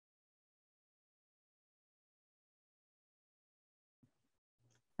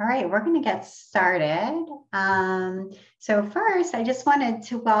All right, we're going to get started. So first, I just wanted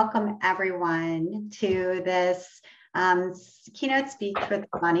to welcome everyone to this Keynote Speak with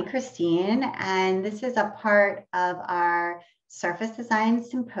Bonnie Christine. And this is a part of our Surface Design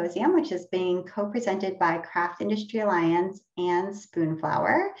Symposium, which is being co-presented by Craft Industry Alliance and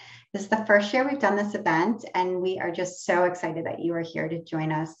Spoonflower. This is the first year we've done this event, and we are just so excited that you are here to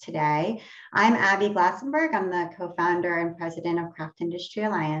join us today. I'm Abby Glassenberg. I'm the co-founder and president of Craft Industry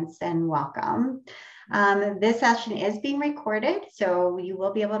Alliance, and welcome. This session is being recorded, so you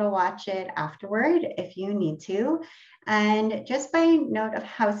will be able to watch it afterward if you need to. And just by note of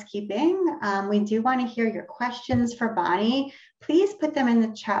housekeeping, we do want to hear your questions for Bonnie. Please put them in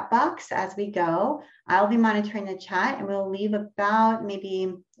the chat box as we go. I'll be monitoring the chat, and we'll leave about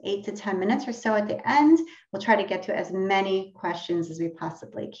maybe 8 to 10 minutes or so at the end. We'll try to get to as many questions as we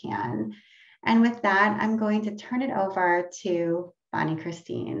possibly can. And with that, I'm going to turn it over to Bonnie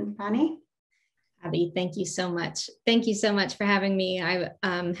Christine. Bonnie? Abby, thank you so much. Thank you so much for having me. I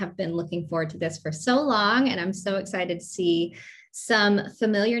have been looking forward to this for so long, and I'm so excited to see some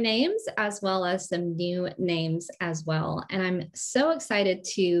familiar names as well as some new names as well. And I'm so excited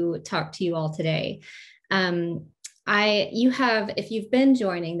to talk to you all today. If you've been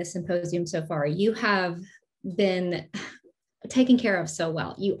joining the symposium so far, you have been taken care of so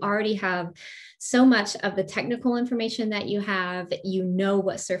well. You already have so much of the technical information that you have. You know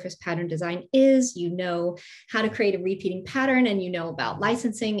what surface pattern design is, you know how to create a repeating pattern, and you know about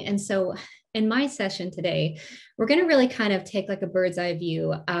licensing. And so in my session today, we're going to really kind of take like a bird's eye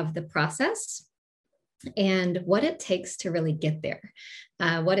view of the process and what it takes to really get there,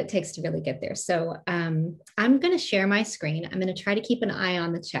 So I'm going to share my screen. I'm going to try to keep an eye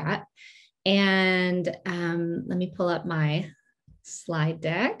on the chat. And let me pull up my slide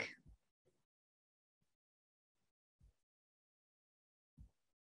deck.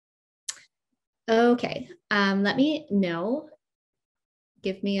 Okay, let me know.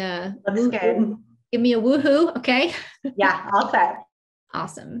 Give me a good. Give me a woohoo. Okay. Yeah, all set.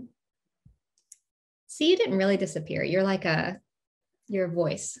 Awesome. See, you didn't really disappear. You're like your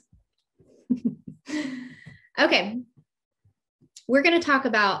voice. Okay. We're going to talk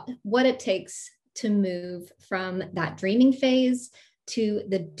about what it takes to move from that dreaming phase to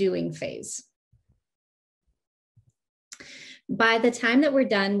the doing phase. By the time that we're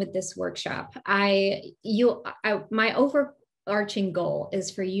done with this workshop, my overarching goal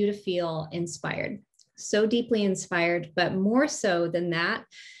is for you to feel inspired, so deeply inspired, but more so than that,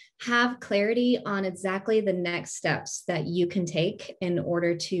 have clarity on exactly the next steps that you can take in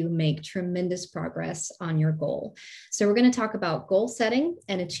order to make tremendous progress on your goal. So we're going to talk about goal setting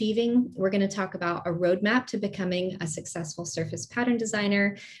and achieving. We're going to talk about a roadmap to becoming a successful surface pattern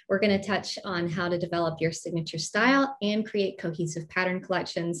designer. We're going to touch on how to develop your signature style and create cohesive pattern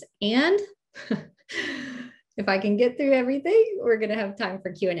collections. And if I can get through everything, we're going to have time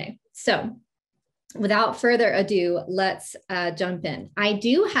for Q&A. So without further ado, let's jump in. I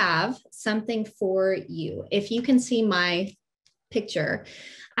do have something for you. If you can see my picture,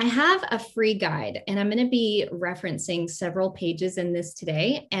 I have a free guide, and I'm going to be referencing several pages in this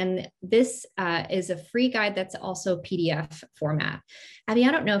today. And this is a free guide that's also PDF format. Abby,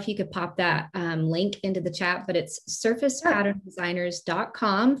 I don't know if you could pop that link into the chat, but it's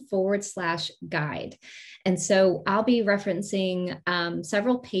surfacepatternDesigners.com/guide. And so I'll be referencing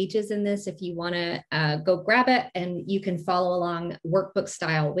several pages in this if you want to go grab it, and you can follow along workbook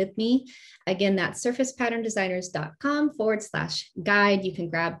style with me. Again, that's surfacepatternDesigners.com/guide. You can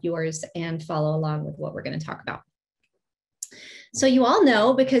grab yours and follow along with what we're going to talk about. So you all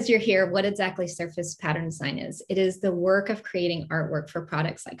know, because you're here, what exactly surface pattern design is. It is the work of creating artwork for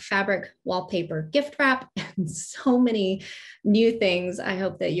products like fabric, wallpaper, gift wrap, and so many new things. I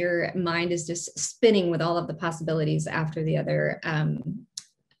hope that your mind is just spinning with all of the possibilities after the other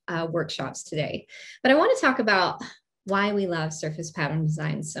workshops today. But I want to talk about why we love surface pattern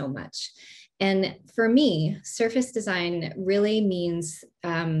design so much. And for me, surface design really means,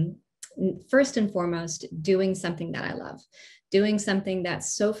 first and foremost, doing something that I love, doing something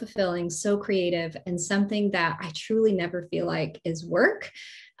that's so fulfilling, so creative, and something that I truly never feel like is work.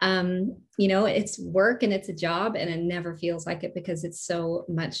 You know, it's work and it's a job, and it never feels like it because it's so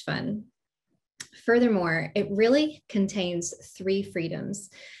much fun. Furthermore, it really contains 3 freedoms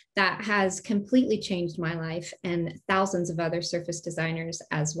that has completely changed my life and thousands of other surface designers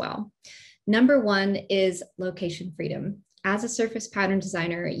as well. Number 1 is location freedom. As a surface pattern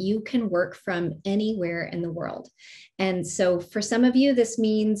designer, you can work from anywhere in the world. And so for some of you, this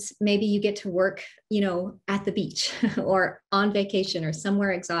means maybe you get to work, you know, at the beach or on vacation or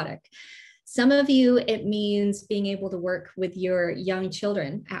somewhere exotic. Some of you, it means being able to work with your young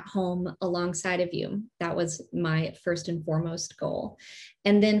children at home alongside of you. That was my first and foremost goal.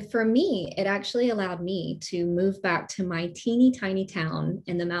 And then for me, it actually allowed me to move back to my teeny tiny town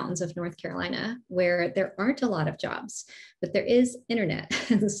in the mountains of North Carolina, where there aren't a lot of jobs, but there is internet.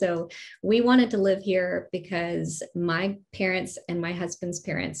 And so we wanted to live here because my parents and my husband's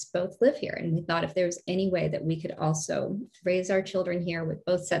parents both live here. And we thought if there was any way that we could also raise our children here with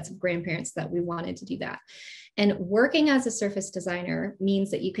both sets of grandparents, that we wanted to do that. And working as a surface designer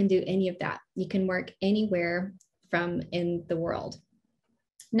means that you can do any of that. You can work anywhere from in the world.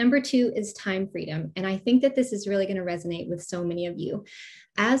 Number 2 is time freedom. And I think that this is really going to resonate with so many of you.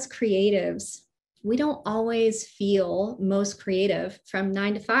 As creatives, we don't always feel most creative from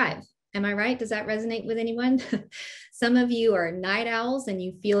 9 to 5. Am I right? Does that resonate with anyone? Some of you are night owls and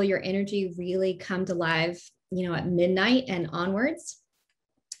you feel your energy really come to life, at midnight and onwards.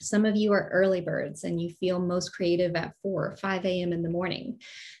 Some of you are early birds and you feel most creative at 4 or 5 a.m. in the morning.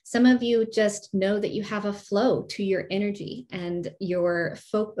 Some of you just know that you have a flow to your energy and your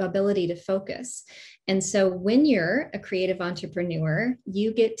ability to focus. And so when you're a creative entrepreneur,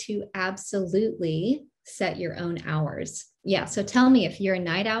 you get to absolutely set your own hours. Yeah, so tell me if you're a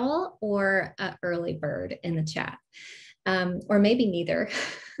night owl or an early bird in the chat, or maybe neither.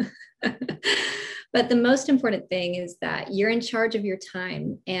 But the most important thing is that you're in charge of your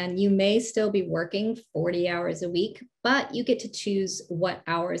time, and you may still be working 40 hours a week, but you get to choose what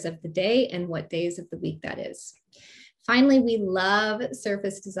hours of the day and what days of the week that is. Finally, we love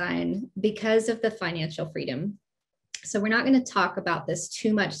surface design because of the financial freedom. So we're not going to talk about this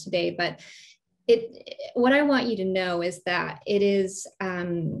too much today, but what I want you to know is that it is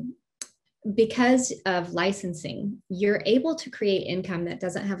because of licensing, you're able to create income that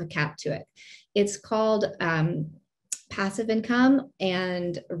doesn't have a cap to it. It's called passive income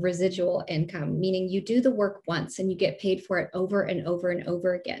and residual income, meaning you do the work once and you get paid for it over and over and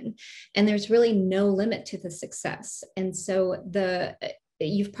over again. And there's really no limit to the success. And so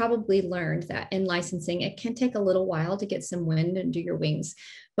you've probably learned that in licensing, it can take a little while to get some wind under your wings.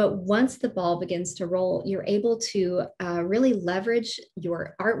 But once the ball begins to roll, you're able to really leverage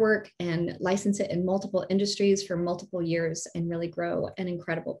your artwork and license it in multiple industries for multiple years and really grow an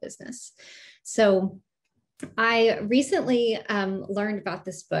incredible business. So I recently learned about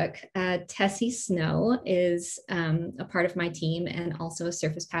this book. Tessie Snow is a part of my team and also a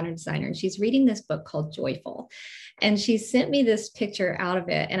surface pattern designer. And she's reading this book called Joyful. And she sent me this picture out of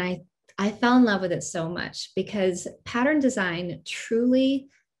it. And I fell in love with it so much because pattern design truly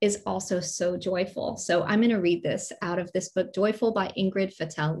is also so joyful. So I'm going to read this out of this book, Joyful by Ingrid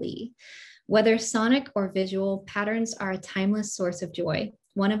Fattel Lee. Whether sonic or visual, patterns are a timeless source of joy.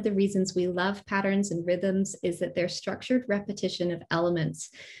 One of the reasons we love patterns and rhythms is that their structured repetition of elements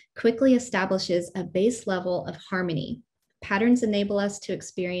quickly establishes a base level of harmony. Patterns enable us to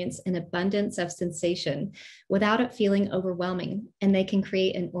experience an abundance of sensation without it feeling overwhelming, and they can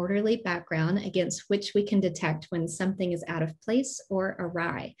create an orderly background against which we can detect when something is out of place or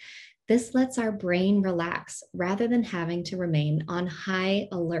awry. This lets our brain relax rather than having to remain on high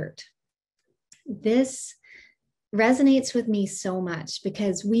alert. This resonates with me so much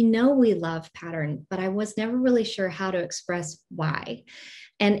because we know we love pattern, but I was never really sure how to express why.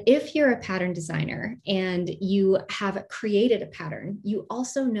 And if you're a pattern designer and you have created a pattern, you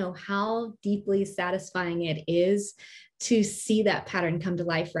also know how deeply satisfying it is to see that pattern come to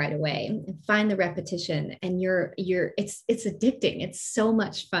life right away and find the repetition. And it's addicting. It's so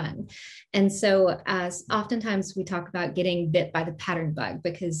much fun. And so as oftentimes we talk about getting bit by the pattern bug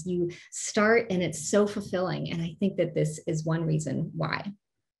because you start and it's so fulfilling. And I think that this is one reason why.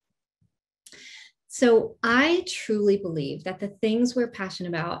 So I truly believe that the things we're passionate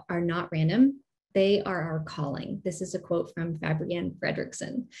about are not random. They are our calling. This is a quote from Fabienne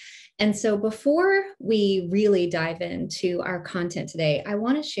Fredrickson. And so before we really dive into our content today, I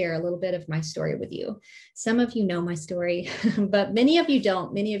want to share a little bit of my story with you. Some of you know my story, but many of you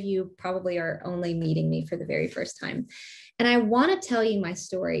don't. Many of you probably are only meeting me for the very first time. And I want to tell you my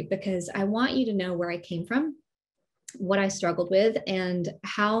story because I want you to know where I came from, what I struggled with, and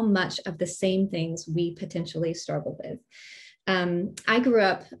how much of the same things we potentially struggle with. I grew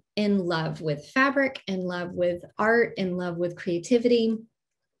up in love with fabric, in love with art, in love with creativity,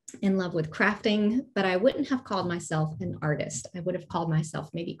 in love with crafting, but I wouldn't have called myself an artist. I would have called myself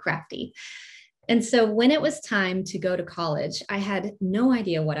maybe crafty. And so when it was time to go to college, I had no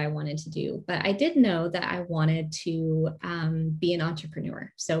idea what I wanted to do, but I did know that I wanted to be an entrepreneur.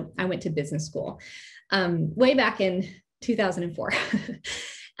 So I went to business school way back in 2004.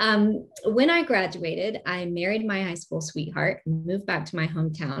 When I graduated, I married my high school sweetheart, moved back to my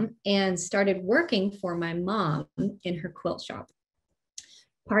hometown, and started working for my mom in her quilt shop.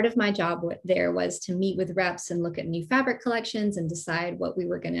 Part of my job there was to meet with reps and look at new fabric collections and decide what we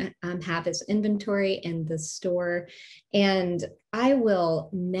were going to have as inventory in the store. And I will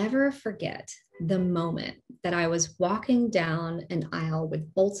never forget the moment that I was walking down an aisle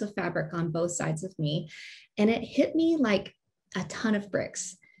with bolts of fabric on both sides of me, and it hit me like a ton of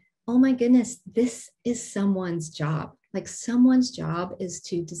bricks. Oh my goodness, this is someone's job. Like, someone's job is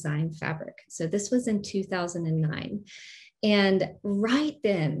to design fabric. So this was in 2009. And right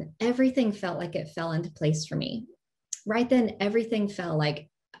then, everything felt like it fell into place for me. Right then, everything felt like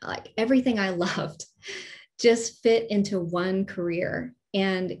everything I loved just fit into one career.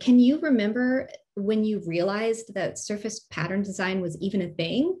 And can you remember when you realized that surface pattern design was even a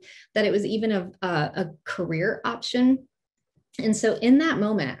thing, that it was even a career option? And so in that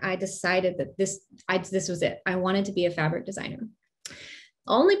moment, I decided that this was it. I wanted to be a fabric designer.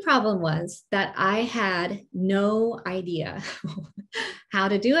 Only problem was that I had no idea how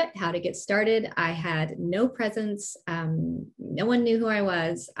to do it, how to get started. I had no presence. No one knew who I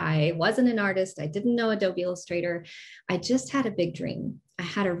was. I wasn't an artist. I didn't know Adobe Illustrator. I just had a big dream. I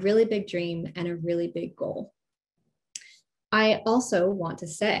had a really big dream and a really big goal. I also want to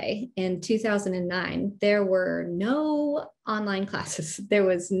say in 2009, there were no online classes. There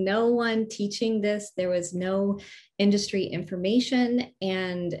was no one teaching this. There was no industry information,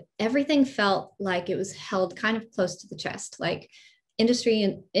 and everything felt like it was held kind of close to the chest. Like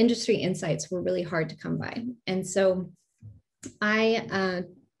industry insights were really hard to come by. And so I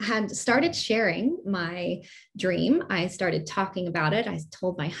had started sharing my dream. I started talking about it. I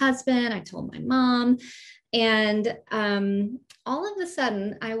told my husband, I told my mom. And all of a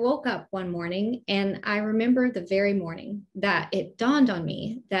sudden, I woke up one morning, and I remember the very morning that it dawned on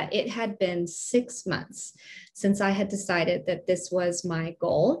me that it had been 6 months since I had decided that this was my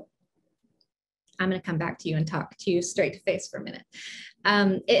goal. I'm going to come back to you and talk to you straight to face for a minute.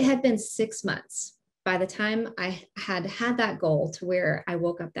 It had been 6 months by the time I had that goal to where I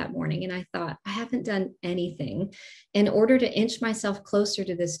woke up that morning, and I thought, I haven't done anything in order to inch myself closer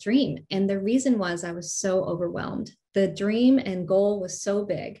to this dream. And the reason was I was so overwhelmed. The dream and goal was so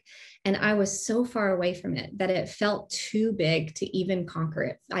big, and I was so far away from it that it felt too big to even conquer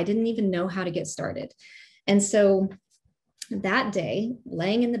it. I didn't even know how to get started. And so that day,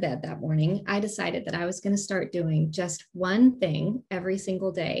 laying in the bed that morning, I decided that I was going to start doing just one thing every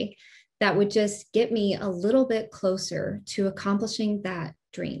single day that would just get me a little bit closer to accomplishing that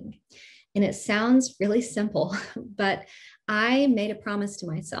dream. And it sounds really simple, but I made a promise to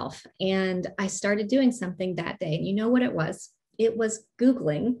myself, and I started doing something that day. And you know what it was? It was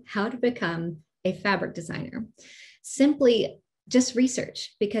Googling how to become a fabric designer. Simply just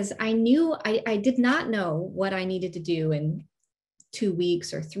research, because I knew I did not know what I needed to do in 2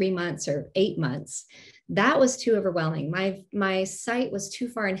 weeks or 3 months or 8 months. That was too overwhelming. My sight was too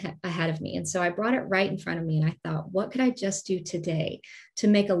far ahead of me. And so I brought it right in front of me, and I thought, what could I just do today to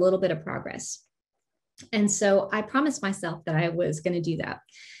make a little bit of progress? And so I promised myself that I was going to do that.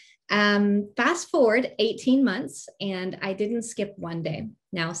 Fast forward 18 months, and I didn't skip one day.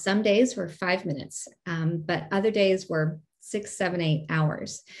 Now, some days were 5 minutes, but other days were 6, 7, 8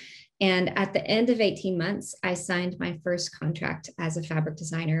 hours. And at the end of 18 months, I signed my first contract as a fabric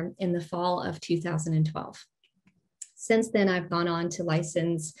designer in the fall of 2012. Since then, I've gone on to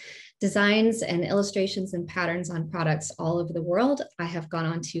license designs and illustrations and patterns on products all over the world. I have gone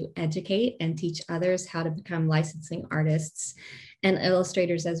on to educate and teach others how to become licensing artists and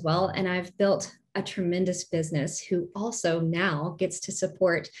illustrators as well. And I've built a tremendous business who also now gets to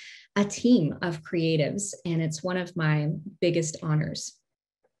support a team of creatives. And it's one of my biggest honors.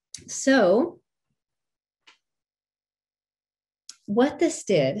 So what this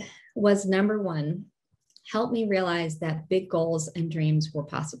did was, number one, help me realize that big goals and dreams were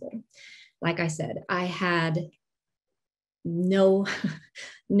possible. Like I said, I had no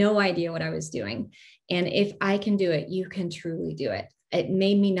idea what I was doing. And if I can do it, you can truly do it. It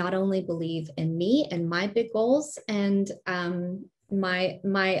made me not only believe in me and my big goals and my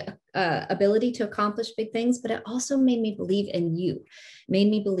ability to accomplish big things, but it also made me believe in you, made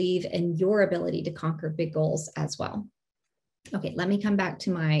me believe in your ability to conquer big goals as well. Okay, let me come back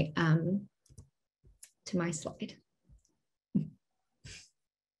to my slide.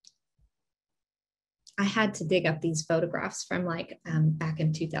 I had to dig up these photographs from back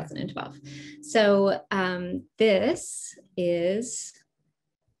in 2012. So this is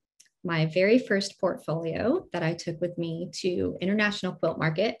my very first portfolio that I took with me to International Quilt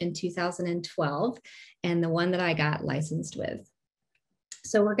Market in 2012, and the one that I got licensed with.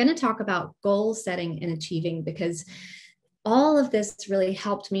 So we're going to talk about goal setting and achieving, because all of this really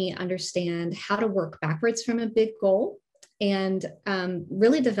helped me understand how to work backwards from a big goal and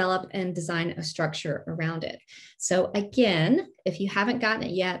really develop and design a structure around it. So again, if you haven't gotten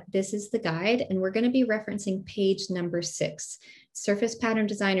it yet, this is the guide, and we're going to be referencing page number 6,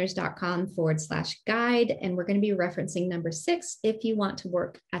 surfacepatternedesigners.com/guide. And we're going to be referencing number 6 if you want to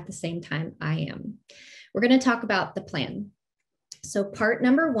work at the same time I am. We're going to talk about the plan. So part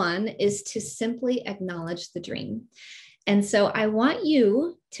number 1 is to simply acknowledge the dream. And so I want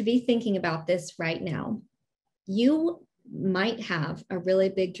you to be thinking about this right now. You might have a really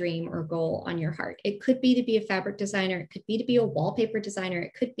big dream or goal on your heart. It could be to be a fabric designer. It could be to be a wallpaper designer.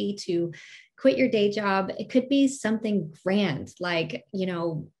 It could be to quit your day job. It could be something grand, like,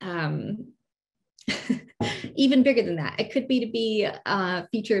 even bigger than that. It could be to be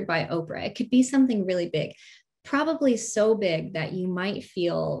featured by Oprah. It could be something really big, probably so big that you might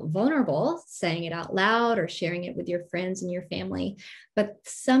feel vulnerable saying it out loud or sharing it with your friends and your family. But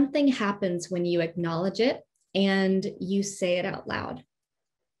something happens when you acknowledge it and you say it out loud.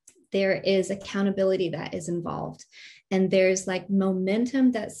 There is accountability that is involved. And there's like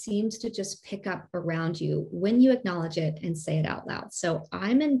momentum that seems to just pick up around you when you acknowledge it and say it out loud. So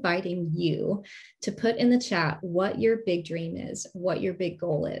I'm inviting you to put in the chat what your big dream is, what your big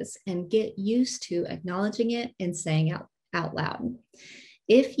goal is, and get used to acknowledging it and saying it out loud.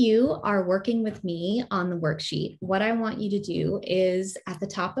 If you are working with me on the worksheet, what I want you to do is at the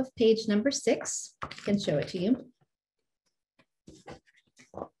top of page number 6, I can show it to you.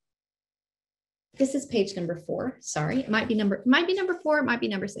 This is page number 4. Sorry, it might be number 4, it might be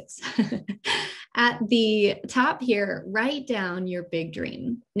number 6. At the top here, write down your big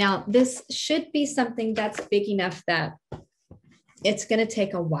dream. Now, this should be something that's big enough that it's going to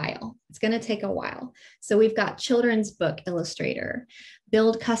take a while. It's going to take a while. So we've got children's book illustrator,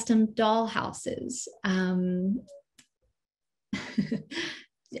 build custom doll houses.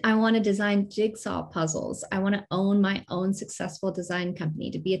 I want to design jigsaw puzzles. I want to own my own successful design company,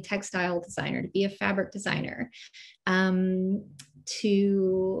 to be a textile designer, to be a fabric designer, to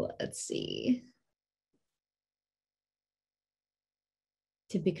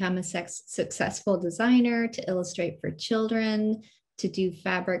become a successful designer, to illustrate for children, to do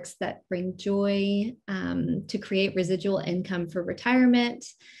fabrics that bring joy, to create residual income for retirement,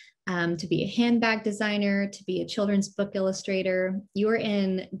 to be a handbag designer, to be a children's book illustrator. You're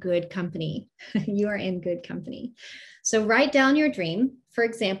in good company. You are in good company. So write down your dream. For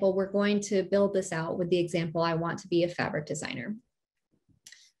example, we're going to build this out with the example, I want to be a fabric designer.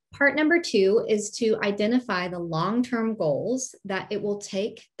 Part number 2 is to identify the long-term goals that it will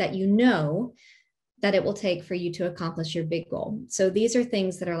take, that you know that it will take for you to accomplish your big goal. So these are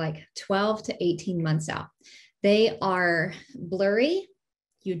things that are like 12 to 18 months out. They are blurry.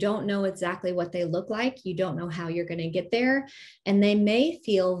 You don't know exactly what they look like. You don't know how you're going to get there. And they may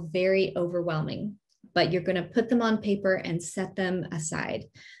feel very overwhelming, but you're going to put them on paper and set them aside.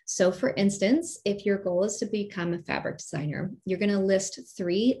 So for instance, if your goal is to become a fabric designer, you're going to list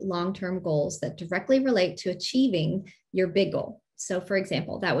 3 long-term goals that directly relate to achieving your big goal. So for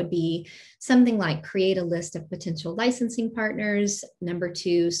example, that would be something like create a list of potential licensing partners. Number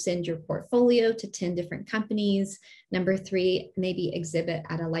 2, send your portfolio to 10 different companies. Number 3, maybe exhibit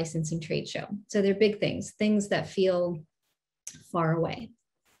at a licensing trade show. So they're big things, things that feel far away.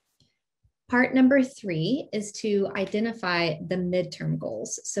 Part number 3 is to identify the midterm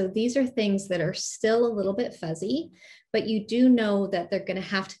goals. So these are things that are still a little bit fuzzy, but you do know that they're going to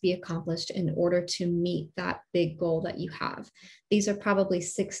have to be accomplished in order to meet that big goal that you have. These are probably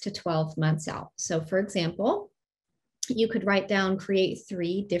 6 to 12 months out. So for example, you could write down, create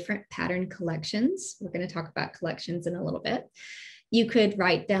 3 different pattern collections. We're going to talk about collections in a little bit. You could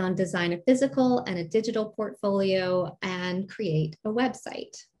write down, design a physical and a digital portfolio, and create a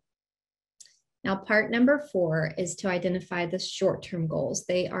website. Now, part number 4 is to identify the short-term goals.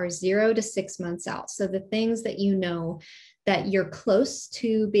 They are 0 to 6 months out. So the things that you know that you're close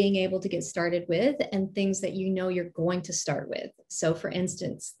to being able to get started with, and things that you know you're going to start with. So for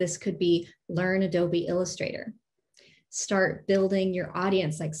instance, this could be learn Adobe Illustrator. Start building your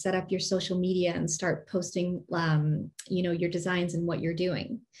audience, like set up your social media and start posting your designs and what you're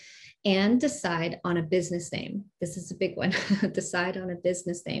doing. And decide on a business name. This is a big one. Decide on a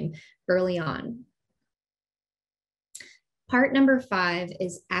business name early on. Part number 5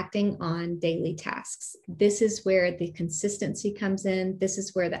 is acting on daily tasks. This is where the consistency comes in. This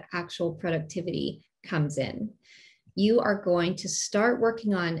is where the actual productivity comes in. You are going to start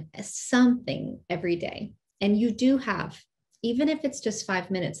working on something every day. And you do have, even if it's just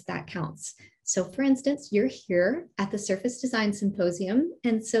 5 minutes, that counts. So for instance, you're here at the Surface Design Symposium,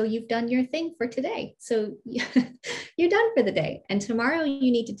 and so you've done your thing for today. So you're done for the day. And tomorrow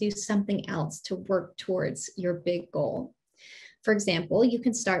you need to do something else to work towards your big goal. For example, you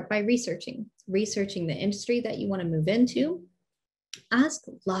can start by researching the industry that you want to move into. Ask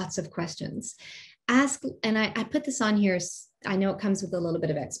lots of questions. And I put this on here. I know it comes with a little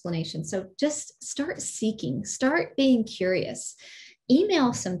bit of explanation. So just start seeking, start being curious.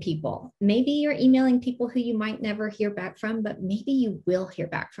 Email some people. Maybe you're emailing people who you might never hear back from, but maybe you will hear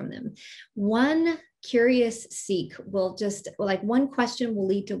back from them. One curious seek will just, like, one question will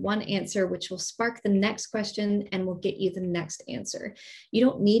lead to one answer, which will spark the next question and will get you the next answer. You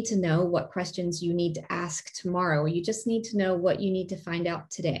don't need to know what questions you need to ask tomorrow. You just need to know what you need to find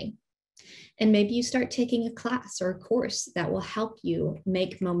out today. And maybe you start taking a class or a course that will help you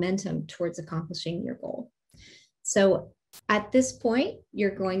make momentum towards accomplishing your goal. So at this point,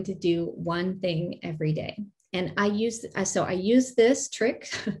 you're going to do one thing every day. And I use this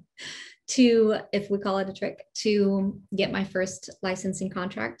trick to, if we call it a trick, to get my first licensing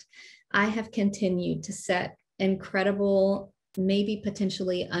contract. I have continued to set incredible, maybe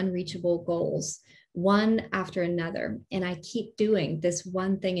potentially unreachable goals, one after another. And I keep doing this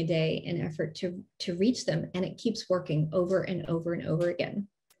one thing a day in effort to reach them. And it keeps working over and over and over again.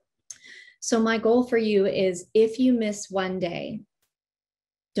 So my goal for you is, if you miss one day,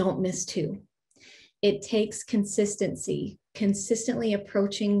 don't miss two. It takes consistency, consistently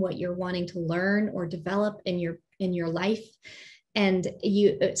approaching what you're wanting to learn or develop in your life. And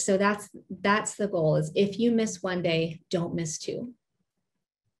so that's the goal, is if you miss one day, don't miss two.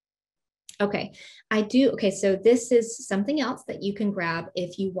 Okay, so this is something else that you can grab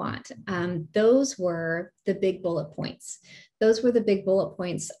if you want. Those were the big bullet points. Those were the big bullet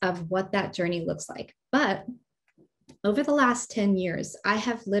points of what that journey looks like. But over the last 10 years, I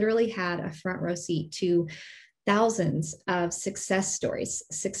have literally had a front row seat to thousands of success stories,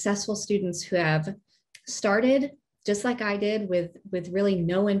 successful students who have started just like I did with really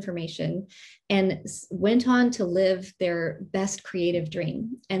no information and went on to live their best creative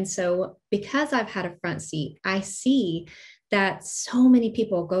dream. And so because I've had a front seat, I see that so many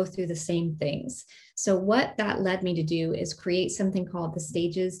people go through the same things. So what that led me to do is create something called the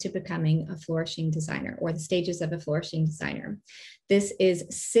Stages to Becoming a Flourishing Designer, or the Stages of a Flourishing Designer. This is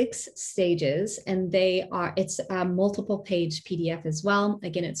 6 stages, and it's a multiple page PDF as well.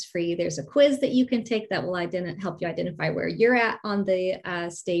 Again, it's free. There's a quiz that you can take that will help you identify where you're at on the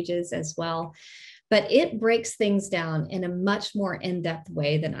stages as well. But it breaks things down in a much more in-depth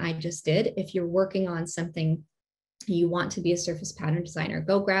way than I just did. If you're working on something you want to be a surface pattern designer,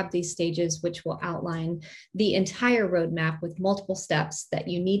 go grab these stages, which will outline the entire roadmap with multiple steps that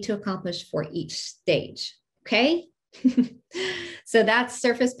you need to accomplish for each stage. Okay. So that's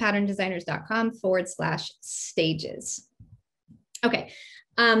surfacepatterndesigners.com/stages. Okay.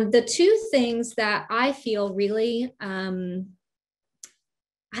 The 2 things that I feel really, I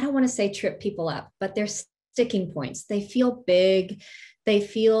don't want to say trip people up, but they're sticking points. They feel big. They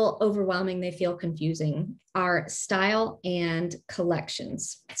feel overwhelming, they feel confusing, are style and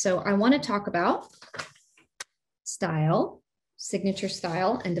collections. So I want to talk about style, signature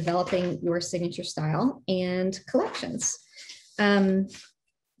style, and developing your signature style, and collections. Okay,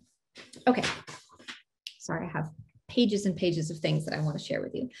 sorry, I have pages and pages of things that I want to share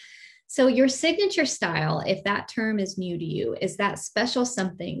with you. So your signature style, if that term is new to you, is that special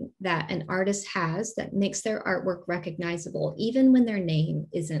something that an artist has that makes their artwork recognizable, even when their name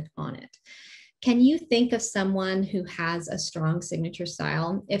isn't on it. Can you think of someone who has a strong signature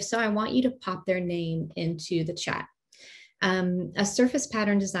style? If so, I want you to pop their name into the chat. A surface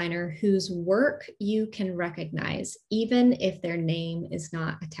pattern designer whose work you can recognize, even if their name is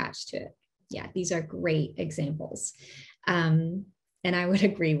not attached to it. Yeah, these are great examples. And I would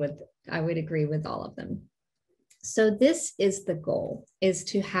agree with all of them. So this is the goal, is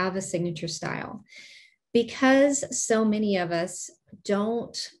to have a signature style. Because so many of us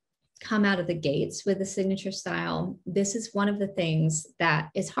don't come out of the gates with a signature style, this is one of the things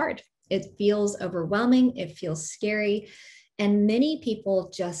that is hard. It feels overwhelming, it feels scary, and many people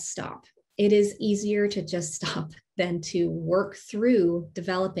just stop. It is easier to just stop than to work through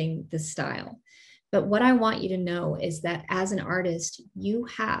developing the style. But what I want you to know is that as an artist, you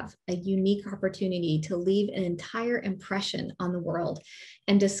have a unique opportunity to leave an entire impression on the world.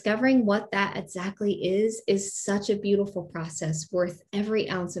 And discovering what that exactly is such a beautiful process, worth every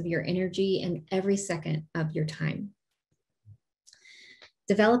ounce of your energy and every second of your time.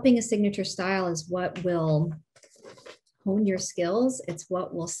 Developing a signature style is what will hone your skills. It's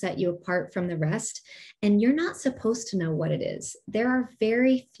what will set you apart from the rest. And you're not supposed to know what it is. There are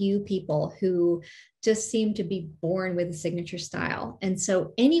very few people who just seem to be born with a signature style. And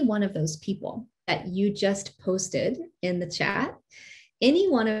so any one of those people that you just posted in the chat, any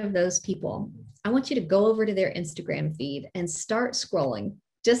one of those people, I want you to go over to their Instagram feed and start scrolling.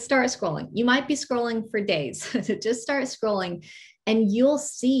 Just start scrolling. You might be scrolling for days. Just start scrolling and you'll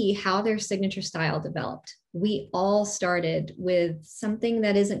see how their signature style developed. We all started with something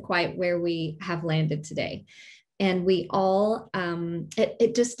that isn't quite where we have landed today. And we all,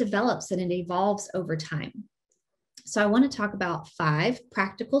 it just develops and it evolves over time. So I want to talk about 5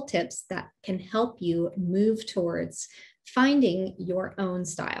 practical tips that can help you move towards finding your own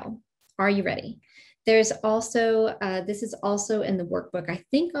style. Are you ready? There's also, this is also in the workbook, I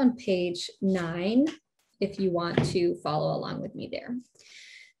think on page 9, if you want to follow along with me there.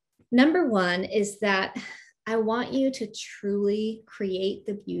 Number 1 is that I want you to truly create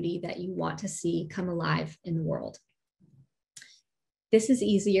the beauty that you want to see come alive in the world. This is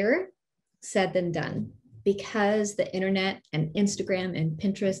easier said than done because the internet and Instagram and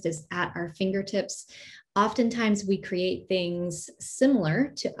Pinterest is at our fingertips. Oftentimes we create things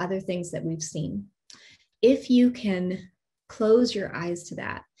similar to other things that we've seen. If you can close your eyes to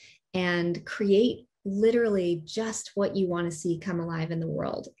that and create literally just what you want to see come alive in the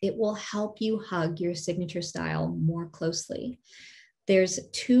world, it will help you hug your signature style more closely. There's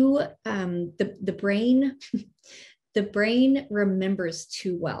 2, the brain remembers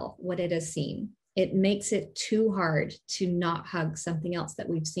too well what it has seen. It makes it too hard to not hug something else that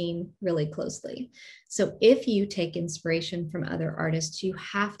we've seen really closely. So if you take inspiration from other artists, you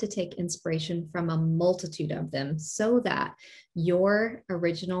have to take inspiration from a multitude of them so that your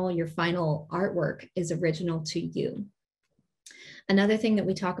original, your final artwork is original to you. Another thing that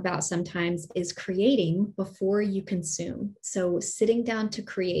we talk about sometimes is creating before you consume. So sitting down to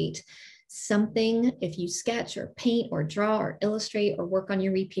create something, if you sketch or paint or draw or illustrate or work on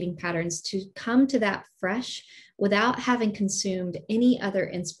your repeating patterns, to come to that fresh without having consumed any other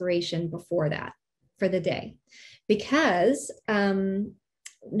inspiration before that for the day. Because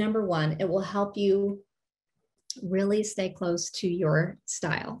number 1, it will help you really stay close to your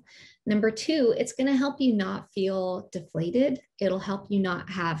style. Number 2, it's going to help you not feel deflated. It'll help you not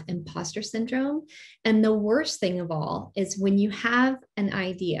have imposter syndrome. And the worst thing of all is when you have an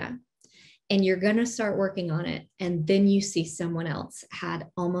idea and you're going to start working on it, and then you see someone else had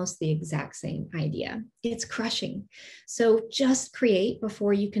almost the exact same idea. It's crushing. So just create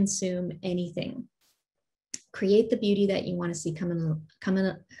before you consume anything. Create the beauty that you want to see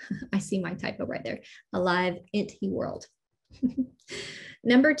coming. I see my typo right there. Alive into the world.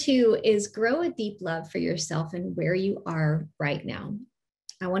 Number 2 is grow a deep love for yourself and where you are right now.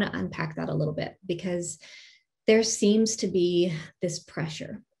 I want to unpack that a little bit because there seems to be this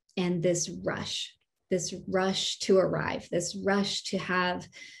pressure and this rush to arrive, this rush to have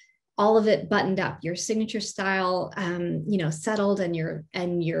all of it buttoned up, your signature style, settled, and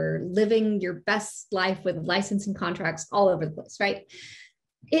you're living your best life with licensing contracts all over the place, right?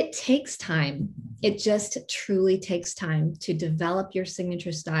 It takes time. It just truly takes time to develop your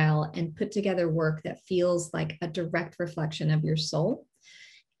signature style and put together work that feels like a direct reflection of your soul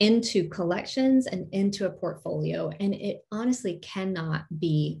into collections and into a portfolio. And it honestly cannot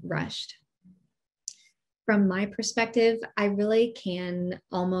be rushed. From my perspective, I really can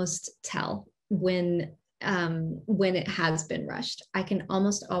almost tell when it has been rushed. I can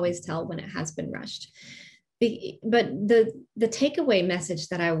almost always tell when it has been rushed. But the takeaway message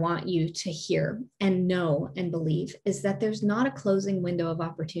that I want you to hear and know and believe is that there's not a closing window of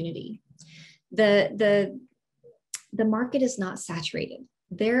opportunity. The market is not saturated.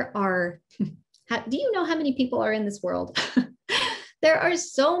 There are, do you know how many people are in this world? There are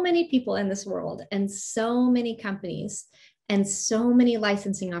so many people in this world and so many companies and so many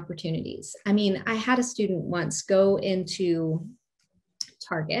licensing opportunities. I mean, I had a student once go into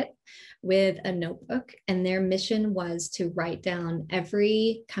Target with a notebook, and their mission was to write down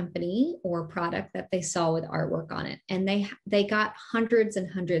every company or product that they saw with artwork on it. And they got hundreds and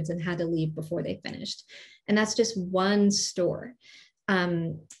hundreds and had to leave before they finished. And that's just one store.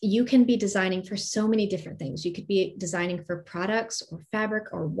 You can be designing for so many different things. You could be designing for products or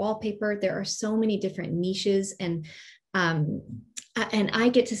fabric or wallpaper. There are so many different niches, and I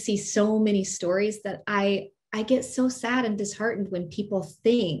get to see so many stories that I get so sad and disheartened when people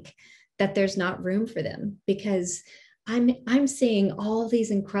think that there's not room for them, because I'm seeing all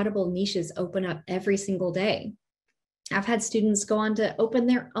these incredible niches open up every single day. I've had students go on to open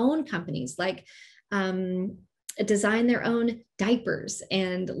their own companies, like design their own diapers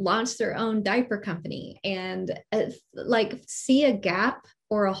and launch their own diaper company and like see a gap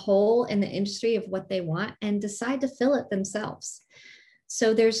or a hole in the industry of what they want and decide to fill it themselves.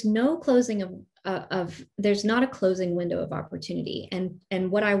 So there's no closing of there's not a closing window of opportunity.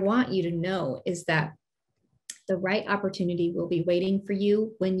 And what I want you to know is that the right opportunity will be waiting for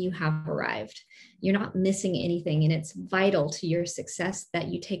you when you have arrived. You're not missing anything, and it's vital to your success that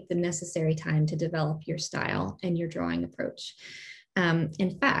you take the necessary time to develop your style and your drawing approach.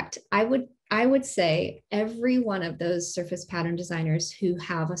 In fact, I would say every one of those surface pattern designers who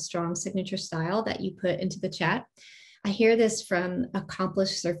have a strong signature style that you put into the chat, I hear this from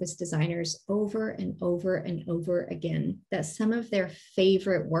accomplished surface designers over and over and over again, that some of their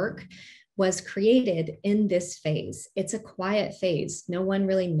favorite work was created in this phase. It's a quiet phase. No one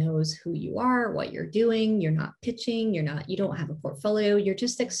really knows who you are, what you're doing. You're not pitching, you don't have a portfolio. You're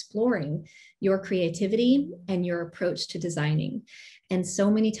just exploring your creativity and your approach to designing. And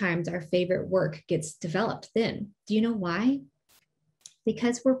so many times our favorite work gets developed then. Do you know why?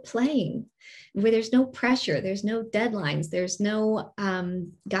 Because we're playing where there's no pressure, there's no deadlines, there's no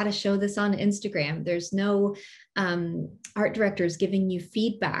got to show this on Instagram, there's no art directors giving you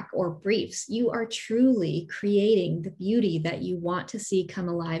feedback or briefs. You are truly creating the beauty that you want to see come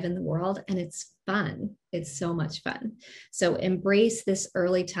alive in the world, and it's fun. It's so much fun. So embrace this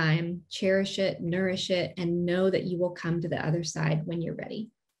early time, cherish it, nourish it, and know that you will come to the other side when you're ready.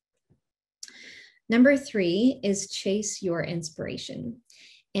 Number 3 is chase your inspiration.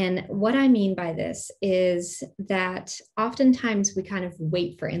 And what I mean by this is that oftentimes we kind of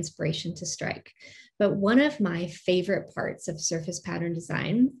wait for inspiration to strike. But one of my favorite parts of surface pattern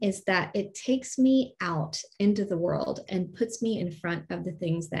design is that it takes me out into the world and puts me in front of the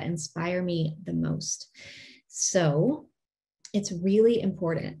things that inspire me the most. So it's really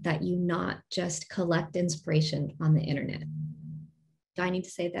important that you not just collect inspiration on the internet. Do I need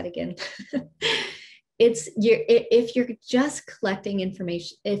to say that again? If you're just collecting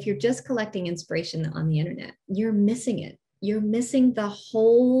information, if you're just collecting inspiration on the internet, you're missing it. You're missing the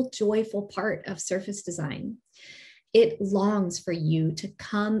whole joyful part of surface design. It longs for you to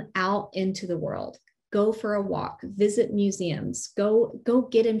come out into the world, go for a walk, visit museums, go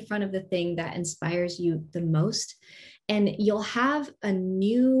get in front of the thing that inspires you the most, and you'll have a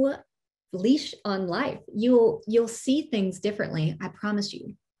new leash on life. You'll see things differently, I promise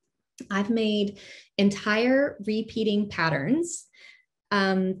you. I've made entire repeating patterns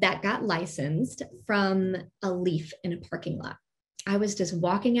that got licensed from a leaf in a parking lot. I was just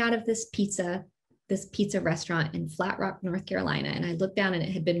walking out of this pizza restaurant in Flat Rock, North Carolina, and I looked down and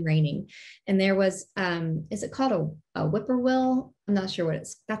it had been raining. And there was, is it called a whippoorwill? I'm not sure what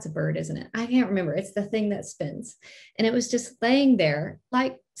it's, that's a bird, isn't it? I can't remember. It's the thing that spins. And it was just laying there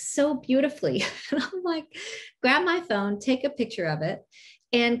like so beautifully. And I'm like, grab my phone, take a picture of it,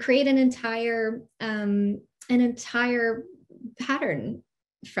 and create an entire pattern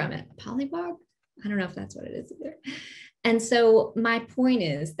from it. Polywog? I don't know if that's what it is either. And so my point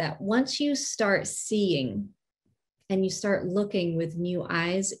is that once you start seeing and you start looking with new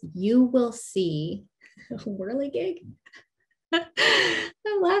eyes, you will see a whirligig.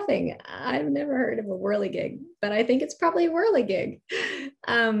 I'm laughing. I've never heard of a whirligig, but I think it's probably a whirligig.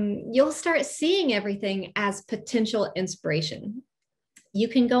 You'll start seeing everything as potential inspiration. You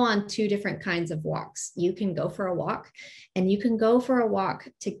can go on 2 different kinds of walks. You can go for a walk, and you can go for a walk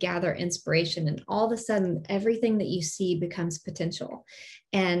to gather inspiration. And all of a sudden, everything that you see becomes potential.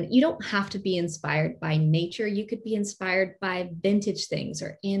 And you don't have to be inspired by nature. You could be inspired by vintage things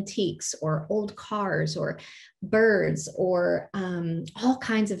or antiques or old cars or birds or all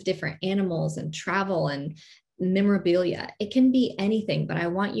kinds of different animals and travel and memorabilia. It can be anything, but I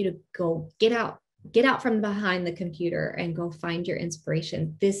want you to go get out from behind the computer and go find your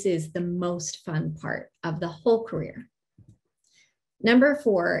inspiration. This is the most fun part of the whole career. Number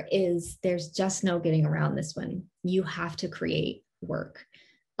 4 is there's just no getting around this one. You have to create work,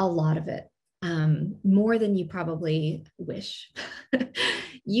 a lot of it, more than you probably wish.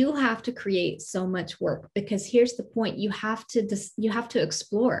 You have to create so much work because here's the point. You have to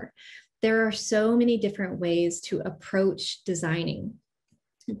explore. There are so many different ways to approach designing.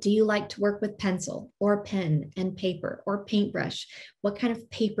 Do you like to work with pencil or pen and paper or paintbrush? What kind of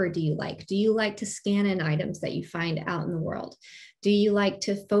paper do you like? Do you like to scan in items that you find out in the world? Do you like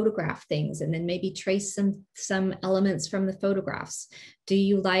to photograph things and then maybe trace some elements from the photographs? Do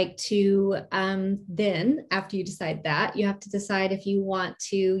you like to, then after you decide that, you have to decide if you want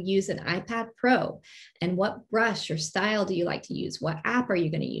to use an iPad Pro, and what brush or style do you like to use? What app are you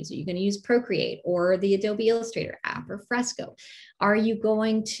going to use? Are you going to use Procreate or the Adobe Illustrator app or Fresco? Are you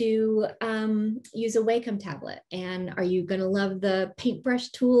going to use a Wacom tablet? And are you going to love the paintbrush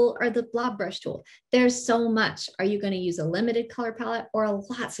tool or the blob brush tool? There's so much. Are you going to use a limited color palette or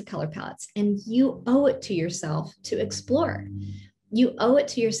lots of color palettes? And you owe it to yourself to explore. You owe it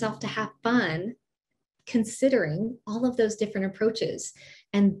to yourself to have fun considering all of those different approaches.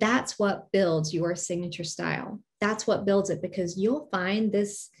 And that's what builds your signature style. That's what builds it, because you'll find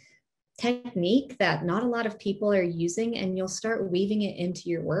this technique that not a lot of people are using, and you'll start weaving it into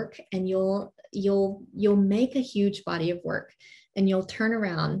your work, and you'll make a huge body of work, and you'll turn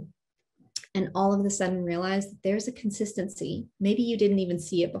around and all of a sudden realize that there's a consistency. Maybe you didn't even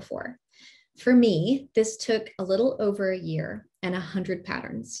see it before. For me, this took a little over a year and 100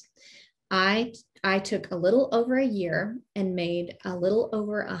 patterns. I took a little over a year and made a little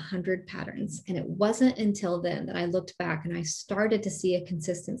over 100 patterns. And it wasn't until then that I looked back and I started to see a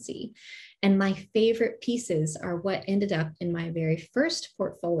consistency. And my favorite pieces are what ended up in my very first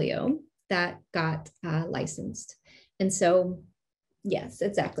portfolio that got licensed. And so, yes,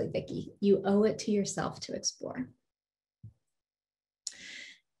 exactly, Vicki. You owe it to yourself to explore.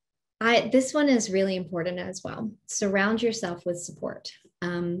 This one is really important as well. Surround yourself with support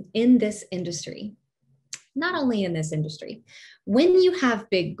in this industry. Not only in this industry, when you have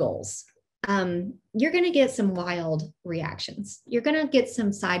big goals, you're going to get some wild reactions. You're going to get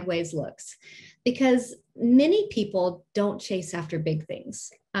some sideways looks, because many people don't chase after big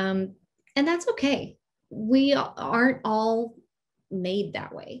things. And that's okay. We aren't all made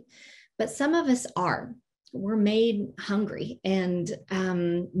that way, but some of us are. We're made hungry and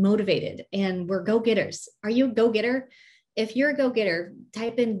motivated, and we're go-getters. Are you a go-getter? If you're a go-getter,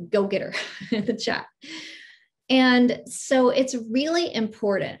 type in go-getter in the chat. And so it's really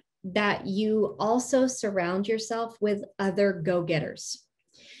important that you also surround yourself with other go-getters,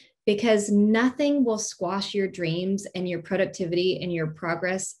 because nothing will squash your dreams and your productivity and your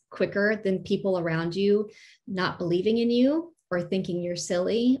progress quicker than people around you not believing in you, or thinking you're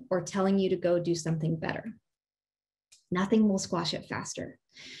silly, or telling you to go do something better. Nothing will squash it faster.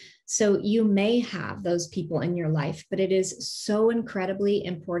 So you may have those people in your life, but it is so incredibly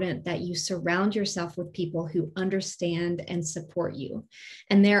important that you surround yourself with people who understand and support you.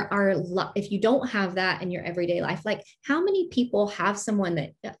 And there are, if you don't have that in your everyday life, like how many people have someone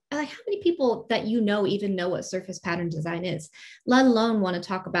that, how many people that you know even know what surface pattern design is, let alone want to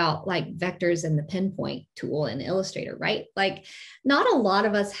talk about like vectors and the pinpoint tool in Illustrator, right? Like not a lot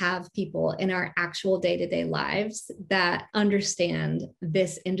of us have people in our actual day-to-day lives that understand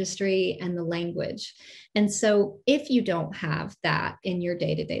this industry and the language. And so if you don't have that in your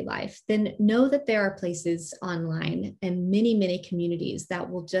day-to-day life, then know that there are places online and many, many communities that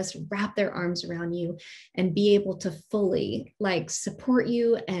will just wrap their arms around you and be able to fully like support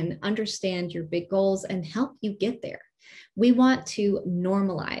you and understand your big goals and help you get there. We want to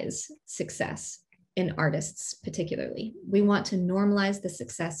normalize success in artists, particularly. We want to normalize the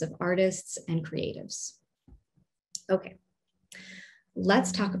success of artists and creatives. Okay.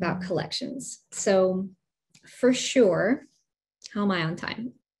 Let's talk about collections. So for sure, how am I on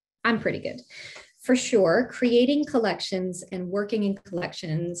time? I'm pretty good. For sure, creating collections and working in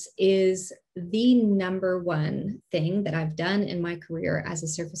collections is the number one thing that I've done in my career as a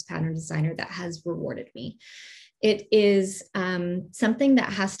surface pattern designer that has rewarded me. It is something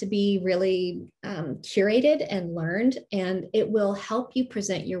that has to be really curated and learned, and it will help you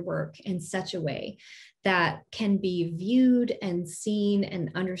present your work in such a way that can be viewed and seen and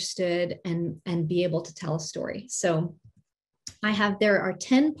understood and be able to tell a story. So there are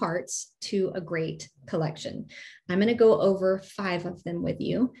 10 parts to a great collection. I'm going to go over 5 of them with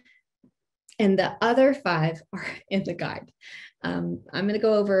you, and the other 5 are in the guide. I'm going to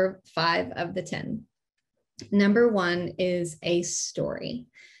go over 5 of the 10. Number 1 is a story.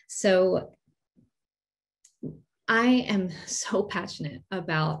 So I am so passionate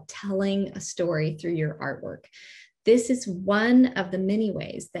about telling a story through your artwork. This is one of the many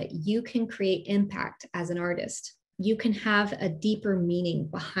ways that you can create impact as an artist. You can have a deeper meaning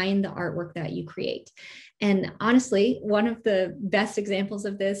behind the artwork that you create. And honestly, one of the best examples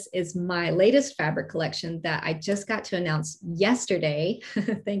of this is my latest fabric collection that I just got to announce yesterday.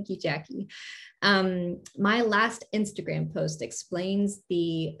 Thank you, Jackie. My last Instagram post explains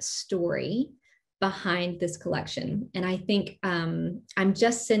the story behind this collection. And I think I'm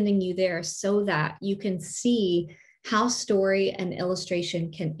just sending you there so that you can see how story and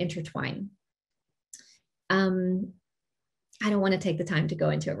illustration can intertwine. I don't want to take the time to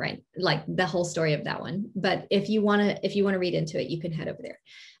go into it, right? Like the whole story of that one. But if you want to read into it, you can head over there.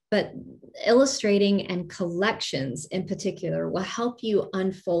 But illustrating and collections in particular will help you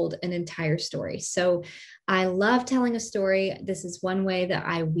unfold an entire story. So I love telling a story. This is one way that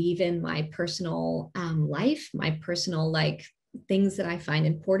I weave in my personal life, my personal things that I find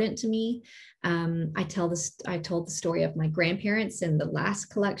important to me. I told the story of my grandparents in the last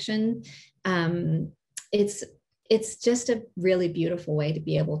collection. It's just a really beautiful way to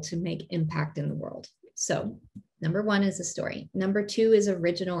be able to make impact in the world. So number one is a story. Number two is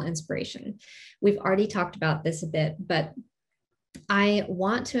original inspiration. We've already talked about this a bit, but I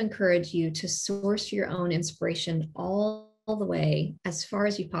want to encourage you to source your own inspiration all the way as far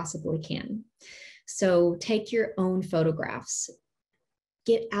as you possibly can. So take your own photographs,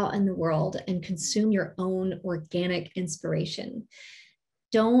 get out in the world and consume your own organic inspiration.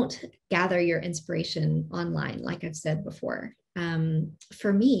 Don't gather your inspiration online, like I've said before.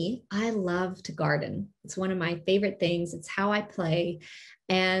 For me, I love to garden. It's one of my favorite things. It's how I play.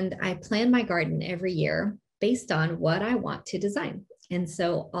 And I plan my garden every year based on what I want to design. And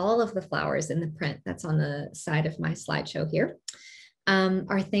so all of the flowers in the print that's on the side of my slideshow here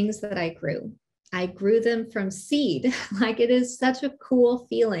are things that I grew. I grew them from seed. Like, it is such a cool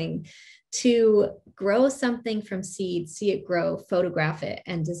feeling to grow something from seed, see it grow, photograph it,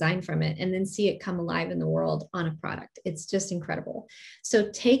 and design from it, and then see it come alive in the world on a product. It's just incredible. So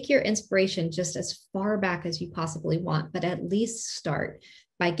take your inspiration just as far back as you possibly want, but at least start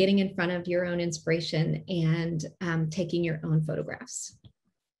by getting in front of your own inspiration and taking your own photographs.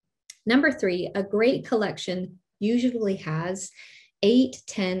 Number three, a great collection usually has 8,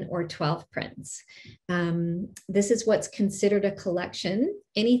 10, or 12 prints. This is what's considered a collection.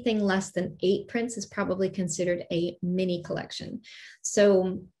 Anything less than 8 prints is probably considered a mini collection.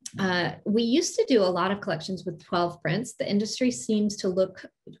 So we used to do a lot of collections with 12 prints. The industry seems to look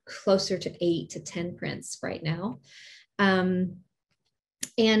closer to 8 to 10 prints right now.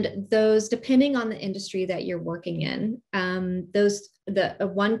 And those, depending on the industry that you're working in,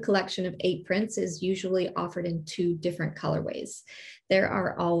 the one collection of 8 prints is usually offered in 2 different colorways. There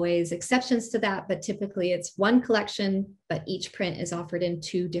are always exceptions to that, but typically it's one collection, but each print is offered in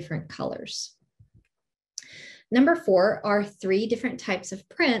 2 different colors. Number 4 are 3 different types of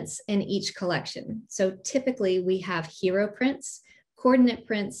prints in each collection. So typically we have hero prints, coordinate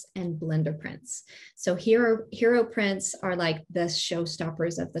prints, and blender prints. So hero prints are like the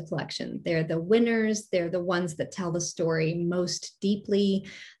showstoppers of the collection. They're the winners. They're the ones that tell the story most deeply.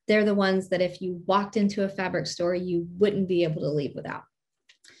 They're the ones that if you walked into a fabric store, you wouldn't be able to leave without.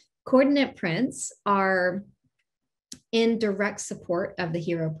 Coordinate prints are in direct support of the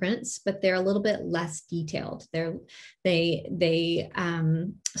hero prints, but they're a little bit less detailed. They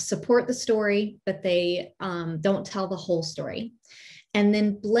support the story, but they don't tell the whole story. And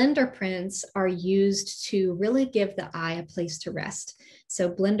then blender prints are used to really give the eye a place to rest. So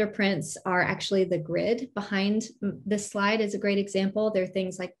blender prints are actually the grid behind this slide is a great example. They're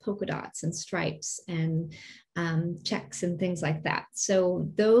things like polka dots and stripes and checks and things like that. So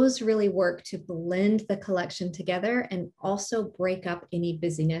those really work to blend the collection together and also break up any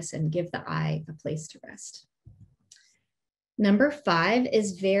busyness and give the eye a place to rest. Number 5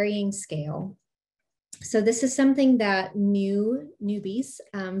 is varying scale. So this is something that newbies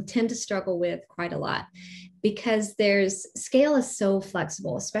tend to struggle with quite a lot because scale is so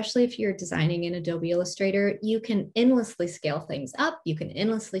flexible, especially if you're designing in Adobe Illustrator. You can endlessly scale things up, you can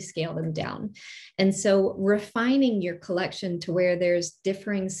endlessly scale them down. And so refining your collection to where there's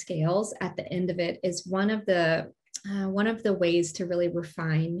differing scales at the end of it is one of the ways to really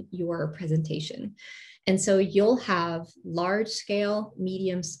refine your presentation. And so you'll have large scale,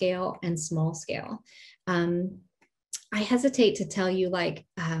 medium scale, and small scale. I hesitate to tell you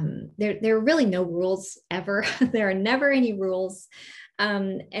there are really no rules ever. There are never any rules.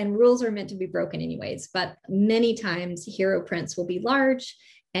 And rules are meant to be broken anyways, but many times hero prints will be large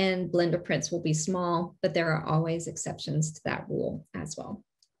and blender prints will be small, but there are always exceptions to that rule as well.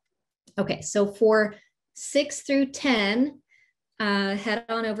 Okay, so for 6 through 10, head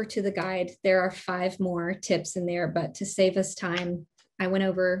on over to the guide. There are 5 more tips in there, but to save us time, I went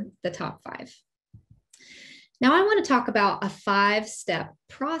over the top 5. Now I want to talk about a 5-step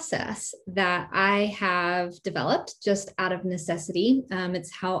process that I have developed just out of necessity.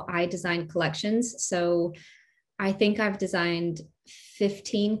 It's how I design collections. So I think I've designed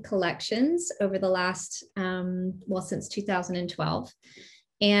 15 collections over the last, since 2012.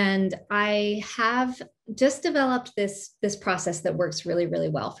 And I have just developed this process that works really, really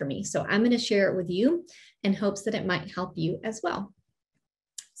well for me. So I'm going to share it with you. in hopes that it might help you as well.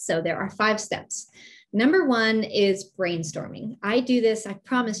 So there are 5 steps. Number 1 is brainstorming. I do this, I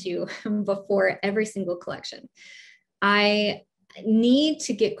promise you, before every single collection. I need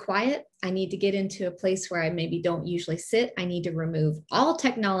to get quiet. I need to get into a place where I maybe don't usually sit. I need to remove all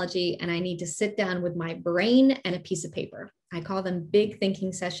technology and I need to sit down with my brain and a piece of paper. I call them big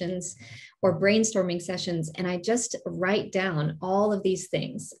thinking sessions or brainstorming sessions. And I just write down all of these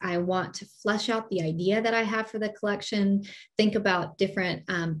things. I want to flesh out the idea that I have for the collection, think about different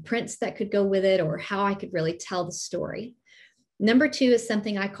prints that could go with it or how I could really tell the story. Number 2 is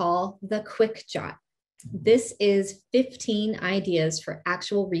something I call the quick jot. This is 15 ideas for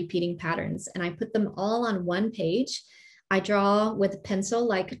actual repeating patterns, and I put them all on one page. I draw with a pencil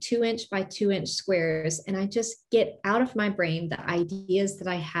like 2-inch by 2-inch squares, and I just get out of my brain the ideas that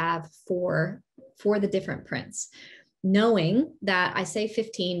I have for the different prints, knowing that I say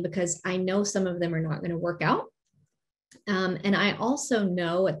 15 because I know some of them are not going to work out. And I also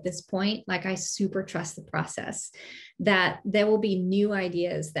know at this point, like I super trust the process, that there will be new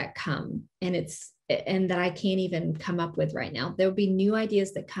ideas that come and that I can't even come up with right now. There will be new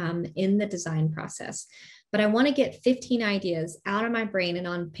ideas that come in the design process, but I want to get 15 ideas out of my brain and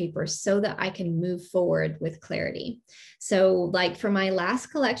on paper so that I can move forward with clarity. So like for my last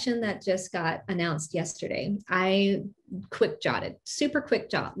collection that just got announced yesterday, I super quick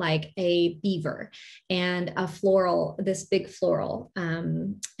jot, like a beaver and a floral, this big floral,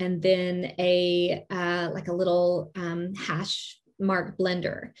 and then like a little hash mark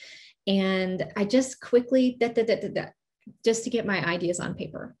blender. And I just quickly, just to get my ideas on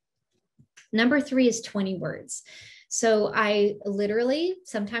paper. Number 3 is 20 words. So I literally,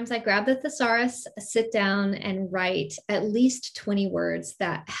 sometimes I grab the thesaurus, sit down and write at least 20 words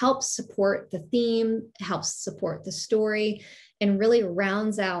that help support the theme, helps support the story, and really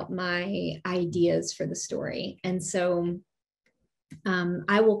rounds out my ideas for the story. And so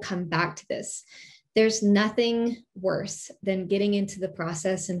I will come back to this. There's nothing worse than getting into the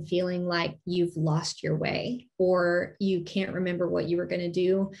process and feeling like you've lost your way, or you can't remember what you were going to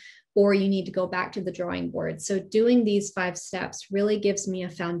do, or you need to go back to the drawing board. So doing these 5 steps really gives me a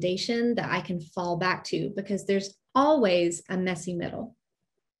foundation that I can fall back to, because there's always a messy middle.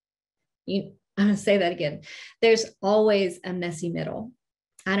 I'm going to say that again. There's always a messy middle.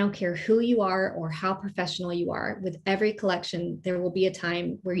 I don't care who you are or how professional you are. With every collection, there will be a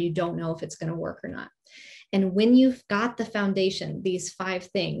time where you don't know if it's going to work or not. And when you've got the foundation, these 5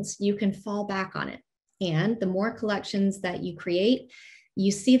 things, you can fall back on it. And the more collections that you create,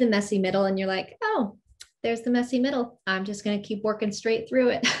 you see the messy middle and you're like, oh, there's the messy middle. I'm just going to keep working straight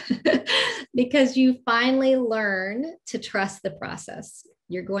through it because you finally learn to trust the process.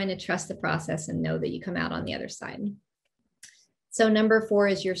 You're going to trust the process and know that you come out on the other side. So number 4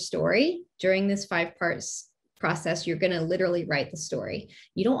 is your story. During this 5 parts process, you're going to literally write the story.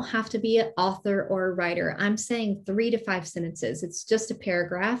 You don't have to be an author or a writer. I'm saying 3 to 5 sentences. It's just a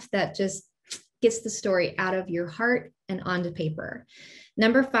paragraph that just gets the story out of your heart and onto paper.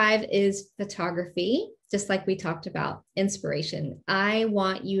 Number 5 is photography. Just like we talked about, inspiration. I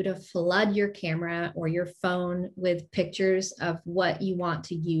want you to flood your camera or your phone with pictures of what you want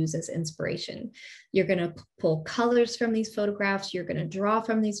to use as inspiration. You're going to pull colors from these photographs. You're going to draw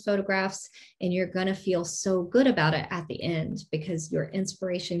from these photographs, and you're going to feel so good about it at the end because your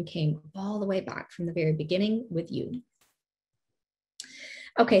inspiration came all the way back from the very beginning with you.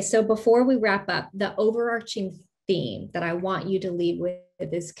 Okay, so before we wrap up, the overarching theme that I want you to leave with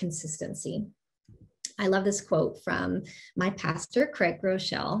is consistency. I love this quote from my pastor, Craig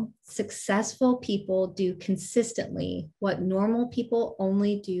Rochelle. Successful people do consistently what normal people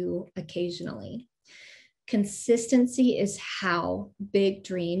only do occasionally. Consistency is how big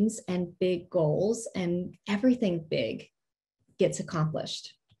dreams and big goals and everything big gets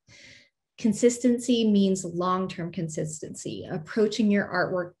accomplished. Consistency means long-term consistency, approaching your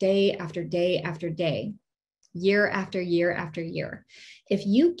artwork day after day after day, year after year after year. If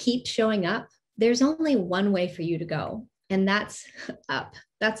you keep showing up, there's only one way for you to go, and that's up.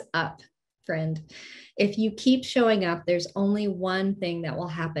 That's up, friend. If you keep showing up, there's only one thing that will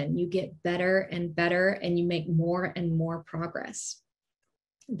happen. You get better and better, and you make more and more progress.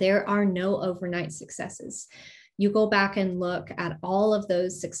 There are no overnight successes. You go back and look at all of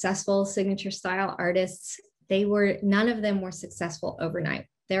those successful signature style artists. None of them were successful overnight.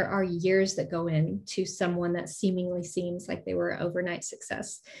 There are years that go into someone that seemingly seems like they were an overnight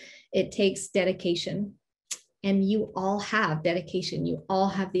success. It takes dedication, and you all have dedication. You all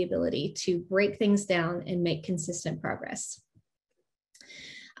have the ability to break things down and make consistent progress.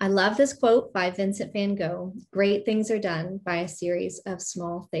 I love this quote by Vincent van Gogh: "Great things are done by a series of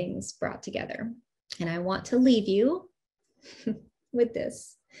small things brought together." And I want to leave you with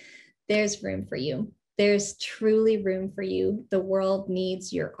this. There's room for you. There's truly room for you. The world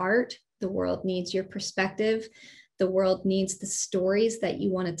needs your art. The world needs your perspective. The world needs the stories that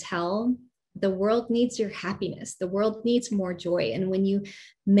you want to tell. The world needs your happiness. The world needs more joy. And when you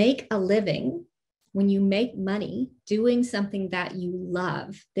make a living, when you make money doing something that you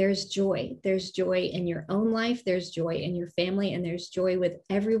love, there's joy. There's joy in your own life. There's joy in your family, and there's joy with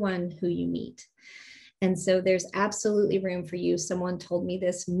everyone who you meet. And so there's absolutely room for you. Someone told me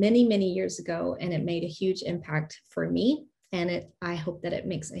this many, many years ago, and it made a huge impact for me. And I hope that it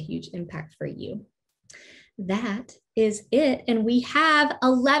makes a huge impact for you. That is it. And we have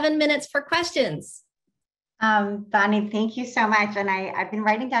 11 minutes for questions. Bonnie, thank you so much. And I've been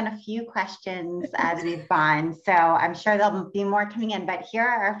writing down a few questions as we've gone, so I'm sure there'll be more coming in, but here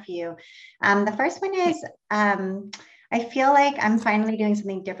are a few. The first one is, I feel like I'm finally doing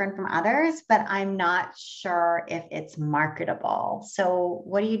something different from others, but I'm not sure if it's marketable. So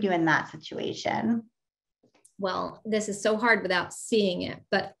what do you do in that situation? Well, this is so hard without seeing it,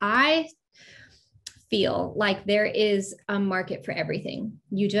 but I feel like there is a market for everything.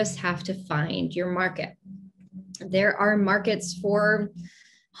 You just have to find your market. There are markets for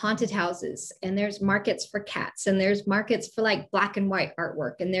haunted houses, and there's markets for cats, and there's markets for like black and white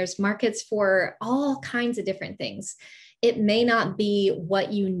artwork, and there's markets for all kinds of different things. It may not be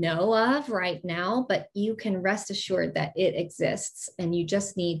what you know of right now, but you can rest assured that it exists, and you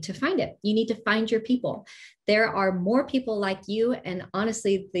just need to find it. You need to find your people. There are more people like you, and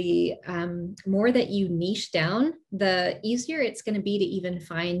honestly, the more that you niche down, the easier it's going to be to even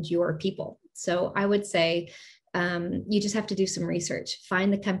find your people. So I would say you just have to do some research,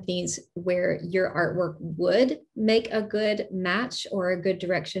 find the companies where your artwork would make a good match or a good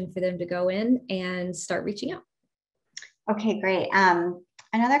direction for them to go in, and start reaching out. Okay, great.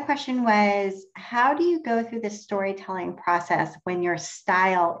 Another question was, how do you go through the storytelling process when your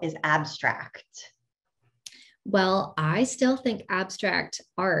style is abstract? Well, I still think abstract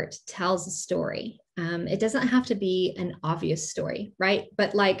art tells a story. It doesn't have to be an obvious story, right?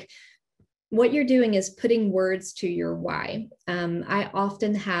 But like, what you're doing is putting words to your why. I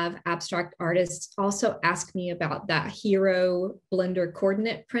often have abstract artists also ask me about that hero Blender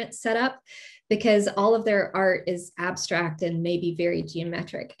coordinate print setup, because all of their art is abstract and maybe very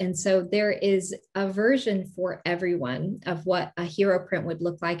geometric. And so there is a version for everyone of what a hero print would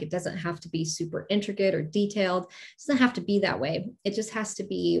look like. It doesn't have to be super intricate or detailed. It doesn't have to be that way. It just has to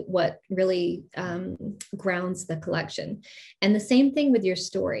be what really grounds the collection. And the same thing with your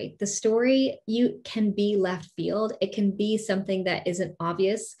story. The story, you can be left field. It can be something that isn't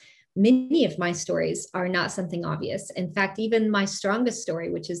obvious. Many of my stories are not something obvious. In fact, even my strongest story,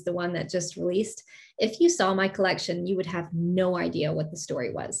 which is the one that just released, if you saw my collection, you would have no idea what the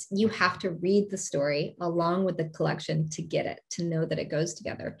story was. You have to read the story along with the collection to get it, to know that it goes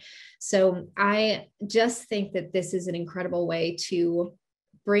together. So I just think that this is an incredible way to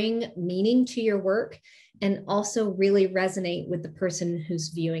bring meaning to your work and also really resonate with the person who's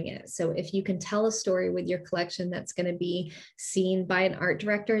viewing it. So if you can tell a story with your collection that's going to be seen by an art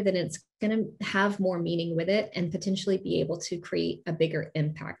director, then it's going to have more meaning with it and potentially be able to create a bigger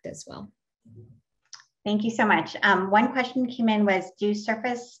impact as well. Thank you so much. One question came in was, do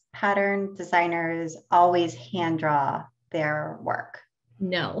surface pattern designers always hand draw their work?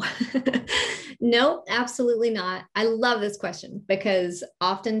 No, no, absolutely not. I love this question because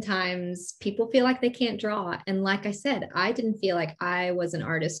oftentimes people feel like they can't draw. And like I said, I didn't feel like I was an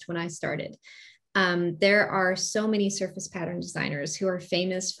artist when I started. There are so many surface pattern designers who are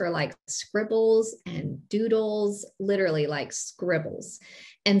famous for like scribbles and doodles, literally like scribbles.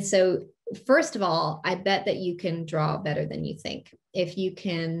 And so first of all, I bet that you can draw better than you think. If you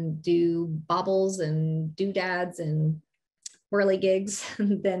can do baubles and doodads and whirligigs,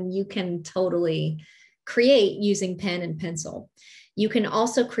 then you can totally create using pen and pencil. You can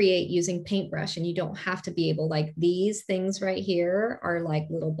also create using paintbrush, and you don't have to be able, like these things right here are like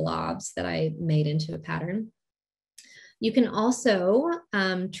little blobs that I made into a pattern. You can also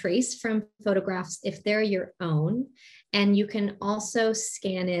trace from photographs if they're your own, and you can also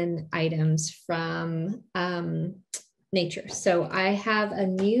scan in items from nature. So I have a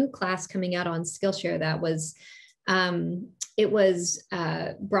new class coming out on Skillshare that was it was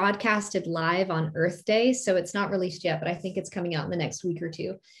broadcasted live on Earth Day. So it's not released yet, but I think it's coming out in the next week or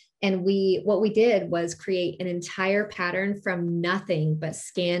two. And what we did was create an entire pattern from nothing but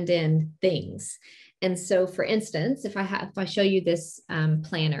scanned in things. And so for instance, if I show you this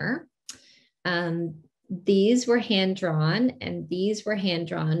planner, these were hand drawn and these were hand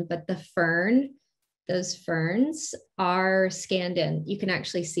drawn, but the fern, those ferns are scanned in. You can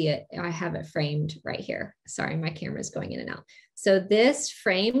actually see it. I have it framed right here. Sorry, my camera is going in and out. So this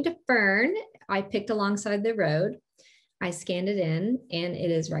framed fern, I picked alongside the road. I scanned it in and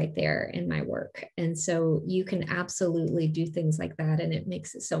it is right there in my work. And so you can absolutely do things like that. And it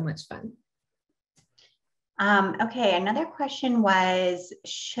makes it so much fun. Okay, another question was,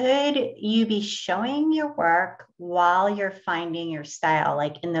 should you be showing your work while you're finding your style,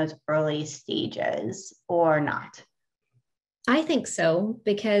 like in those early stages, or not? I think so,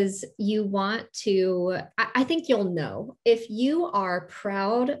 because you want to, I think you'll know if you are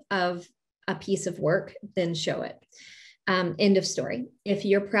proud of a piece of work, then show it. End of story. If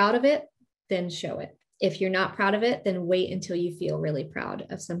you're proud of it, then show it. If you're not proud of it, then wait until you feel really proud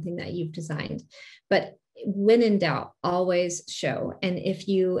of something that you've designed. But when in doubt, always show. And if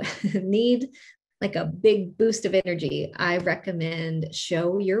you need like a big boost of energy, I recommend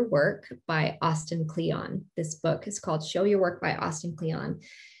Show Your Work by Austin Kleon. This book is called Show Your Work by Austin Kleon.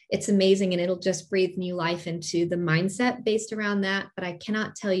 It's amazing, and it'll just breathe new life into the mindset based around that. But I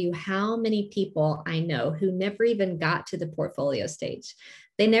cannot tell you how many people I know who never even got to the portfolio stage.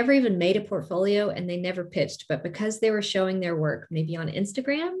 They never even made a portfolio and they never pitched, but because they were showing their work, maybe on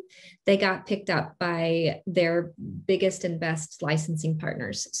Instagram, they got picked up by their biggest and best licensing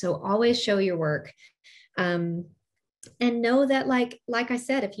partners. So always show your work. And know that, like I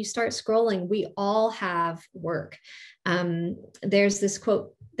said, if you start scrolling, we all have work. There's this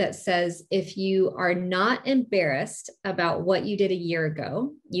quote that says, if you are not embarrassed about what you did a year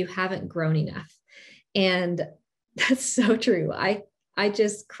ago, you haven't grown enough. And that's so true. I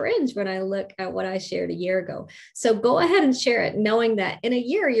just cringe when I look at what I shared a year ago. So go ahead and share it, knowing that in a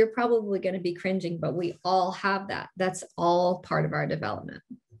year, you're probably going to be cringing, but we all have that. That's all part of our development.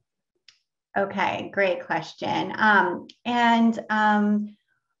 Okay, great question.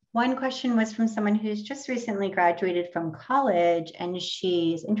 One question was from someone who's just recently graduated from college, and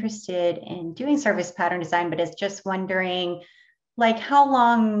she's interested in doing service pattern design, but is just wondering, like, how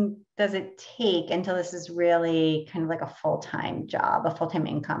long does it take until this is really kind of like a full-time job, a full-time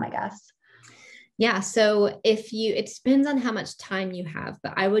income, I guess? Yeah. So it depends on how much time you have,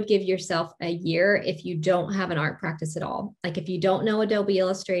 but I would give yourself a year if you don't have an art practice at all. Like if you don't know Adobe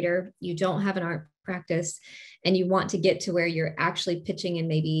Illustrator, you don't have an art practice, and you want to get to where you're actually pitching and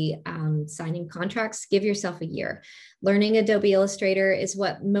maybe signing contracts, give yourself a year. Learning Adobe Illustrator is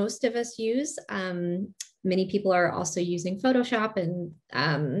what most of us use. Many people are also using Photoshop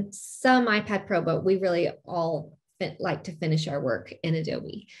and some iPad Pro, but we really all like to finish our work in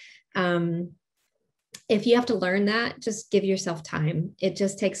Adobe. If you have to learn that, just give yourself time. It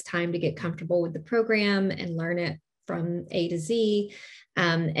just takes time to get comfortable with the program and learn it from A to Z,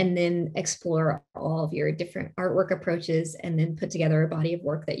 and then explore all of your different artwork approaches and then put together a body of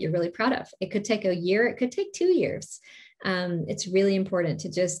work that you're really proud of. It could take a year, it could take 2 years. It's really important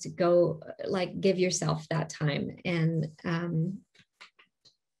to just go, like, give yourself that time, and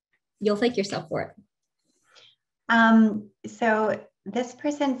you'll thank yourself for it. So this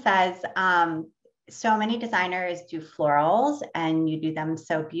person says, so many designers do florals and you do them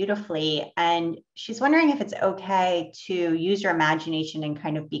so beautifully. And she's wondering if it's okay to use your imagination and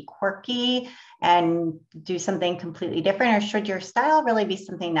kind of be quirky and do something completely different, or should your style really be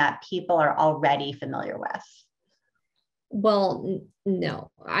something that people are already familiar with? Well,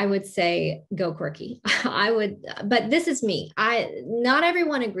 no, I would say go quirky. But this is me. Not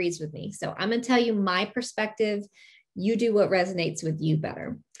everyone agrees with me. So I'm going to tell you my perspective. You do what resonates with you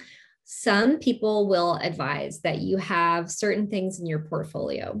better. Some people will advise that you have certain things in your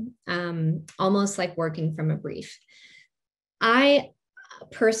portfolio, almost like working from a brief. I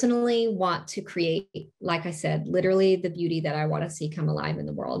personally want to create, like I said, literally the beauty that I want to see come alive in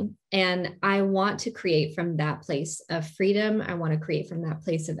the world. And I want to create from that place of freedom. I want to create from that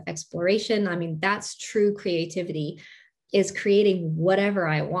place of exploration. I mean, that's true creativity, is creating whatever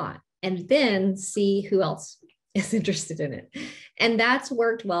I want and then see who else is interested in it. And that's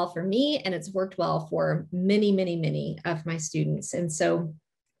worked well for me. And it's worked well for many, many, many of my students. And so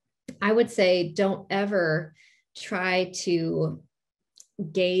I would say, don't ever try to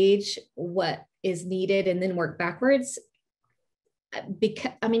gauge what is needed and then work backwards.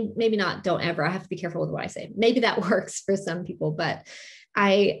 Because, I mean, maybe not, don't ever, I have to be careful with what I say. Maybe that works for some people, but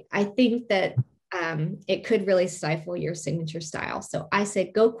I think that it could really stifle your signature style. So I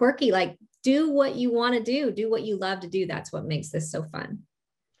say, go quirky, like, do what you want to do what you love to do. That's what makes this so fun.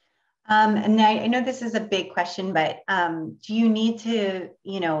 And I know this is a big question, but do you need to,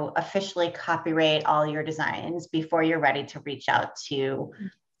 officially copyright all your designs before you're ready to reach out to,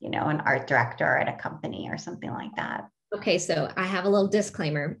 an art director at a company or something like that? Okay, so I have a little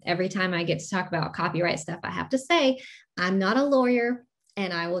disclaimer. Every time I get to talk about copyright stuff, I have to say I'm not a lawyer,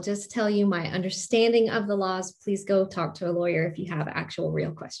 and I will just tell you my understanding of the laws. Please go talk to a lawyer if you have actual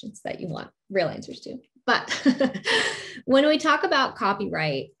real questions that you want real answers to. But when we talk about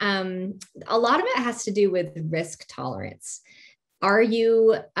copyright, a lot of it has to do with risk tolerance. Are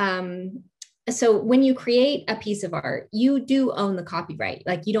you so when you create a piece of art, you do own the copyright.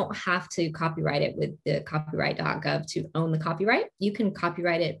 Like, you don't have to copyright it with the copyright.gov to own the copyright. You can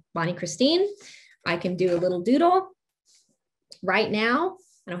copyright it, Bonnie Christine. I can do a little doodle right now.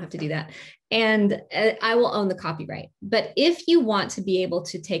 I don't have to do that. And I will own the copyright. But if you want to be able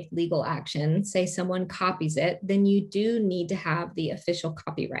to take legal action, say someone copies it, then you do need to have the official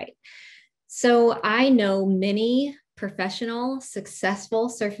copyright. So I know many professional, successful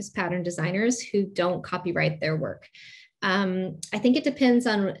surface pattern designers who don't copyright their work. I think it depends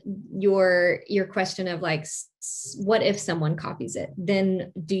on your question of like, what if someone copies it?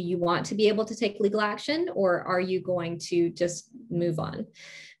 Then do you want to be able to take legal action, or are you going to just move on?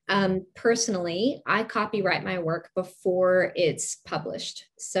 Personally, I copyright my work before it's published.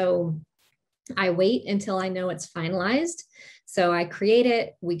 So I wait until I know it's finalized. So I create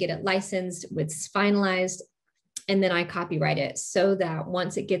it, we get it licensed, it's finalized, and then I copyright it so that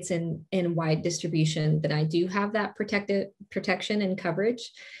once it gets in wide distribution, then I do have that protection and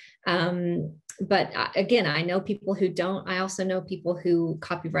coverage. But again, I know people who don't. I also know people who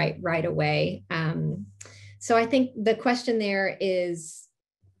copyright right away. So I think the question there is,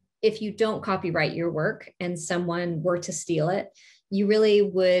 if you don't copyright your work and someone were to steal it, you really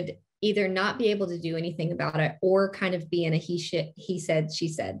would either not be able to do anything about it, or kind of be in a he said, she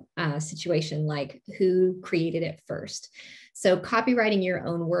said situation, like who created it first. So copywriting your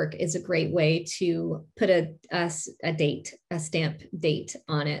own work is a great way to put a stamp date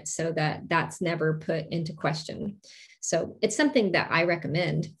on it, so that that's never put into question. So it's something that I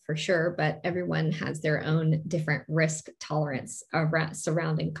recommend for sure, but everyone has their own different risk tolerance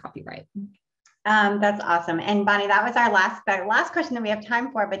surrounding copyright. That's awesome. And Bonnie, that was our last question that we have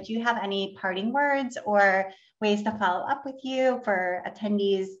time for, but do you have any parting words or ways to follow up with you for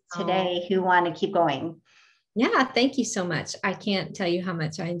attendees today who want to keep going? Yeah, thank you so much. I can't tell you how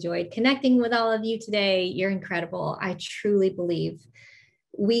much I enjoyed connecting with all of you today. You're incredible. I truly believe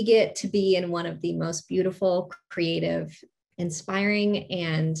we get to be in one of the most beautiful, creative, inspiring,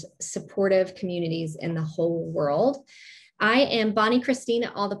 and supportive communities in the whole world. I am Bonnie Christine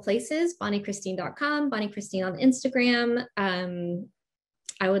at all the places, bonniechristine.com, Bonnie Christine on Instagram.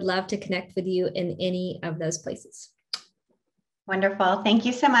 I would love to connect with you in any of those places. Wonderful. Thank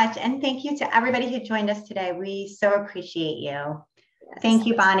you so much. And thank you to everybody who joined us today. We so appreciate you. Thank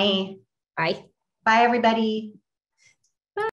you, Bonnie. Bye. Bye, everybody.